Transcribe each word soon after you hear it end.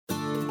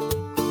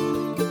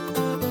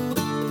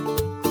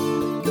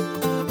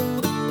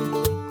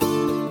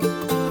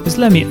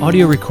Islami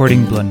audio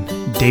recording blun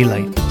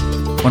Daylight.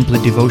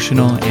 Wanpela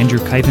devotional Andrew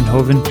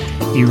Kuyvenhoven,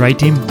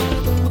 Ritim,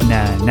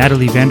 na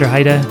Natalie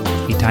Vanderheide,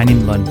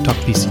 Tainim lun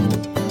Tokpisin.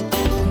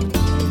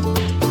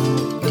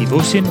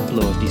 Devotion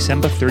blo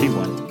December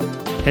 31.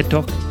 Head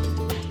talk,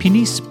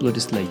 Pinis Bilong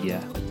Dispela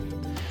Yia.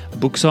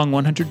 Buk Song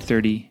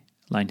 130,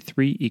 line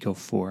 3, ego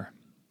 4.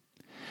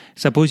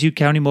 Suppose you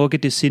kaunim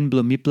Olgeta sin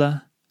blo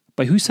mipela,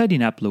 by husat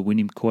inap blo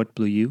winim court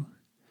blo you.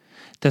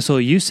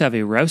 Tasol you save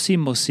rausim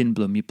mo sin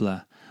blo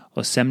mipela,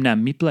 olsem na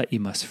mipela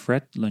imas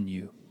fret lon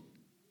you.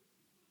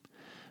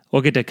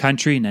 Olgeta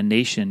kantri na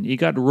nation,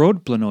 got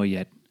road blo no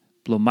yet,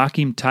 blo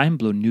Makim time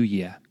blo Niu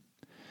Yia.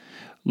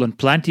 Lon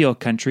Planti o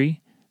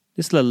kantri,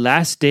 this la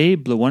last day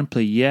blo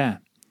Wanpela Yia,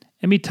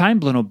 and time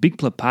blo no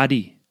Bikpela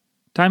pati,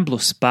 time blo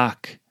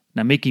spak,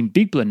 na mekim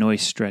Bikpela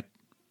nois stret.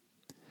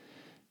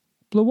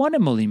 Blo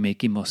wanem oli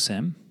mekim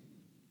olsem.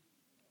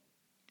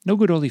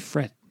 Nogut oli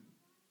fret.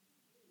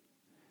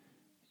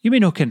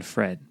 Yumi no can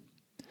fret.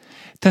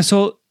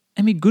 Tasol,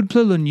 good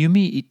pla lo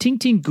Yumi,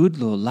 tinting good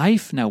lo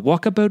life, na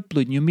walkabout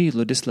blo Yumi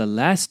lo this la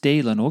last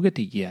day lan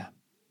Olgeta Yia.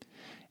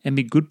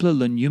 Good pla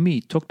lo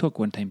Yumi tok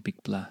one time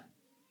Bikpela.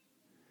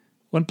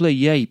 Wanpela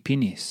Yia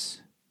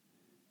Pinis.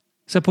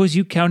 Suppose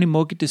you kaunim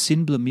Olgeta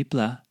sin blo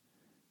mipela,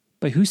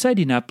 by husat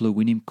inap blo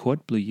winim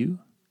court blo you.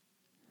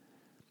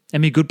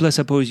 Good pla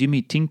suppose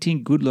Yumi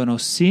tinting good lo no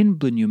sin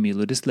blo Yumi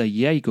lo this la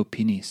Yia go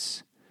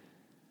Pinis.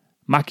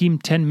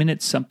 Makim 10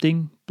 minutes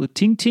something, blo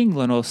ting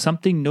lo no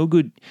something no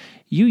good,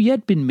 you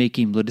yet been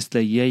mekim lo this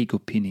la Yia go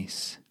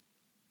Pinis.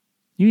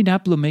 You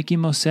inap lo mekim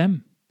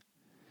olsem.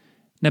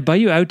 Na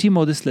bayu outim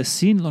o this la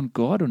sin lon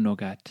God o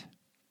Nogut.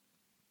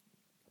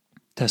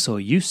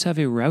 Tasol you save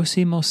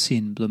rausim o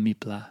sin blo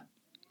mipela.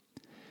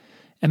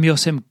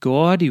 Olsem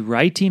God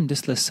ritim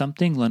this la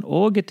something lon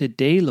Olgeta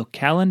day lo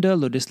calendar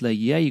lo this la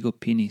Yia go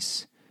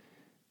Pinis.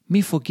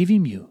 Me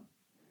forgiving you.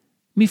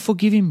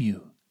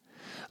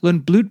 Lon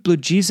blut blo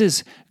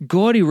Jesus,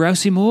 God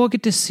rausim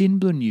Olgeta sin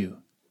blo you.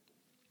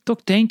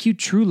 Tok thank you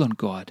true lon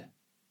God.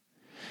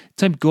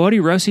 Taim God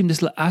rausim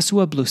this la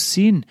aswa blo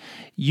sin,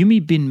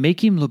 Yumi bin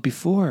mekim lo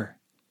before.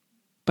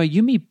 By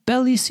Yumi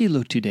belisi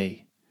lo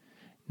today.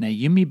 Na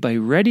Yumi by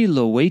ready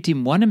lo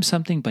waitim wanem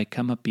something by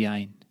come up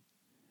behind.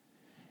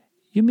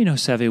 Yumi no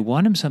save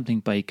wanem something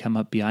by come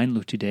up behind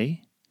lo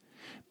today.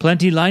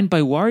 Planti line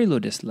by worry lo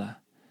disla.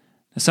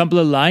 Na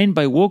SAMPELA line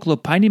by walk lo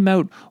pinim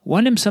out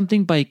wanem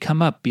something by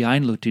come up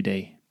behind lo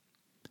today.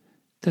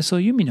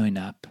 Tasol Yumi no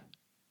inap.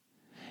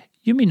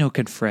 Yumi no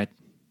can fret.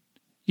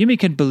 Yumi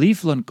can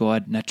believe lon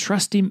God na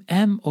trust him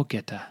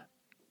Olgeta.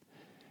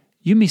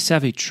 Yumi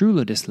save true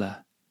lo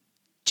disla.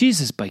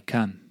 Jesus by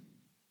come.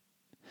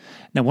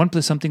 Na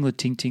Wanpela something lo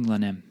ting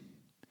wanem.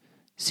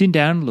 Sin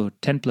down lo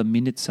 10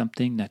 minutes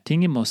something na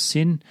tingim o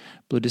sin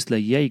blo this la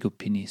Yia go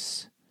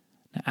Pinis.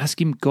 Na ask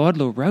him God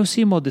lo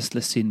rausim o this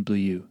la sin blo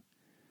you.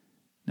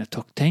 Na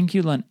tok thank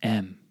you lan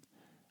em.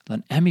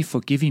 Lan emi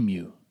forgive him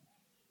you.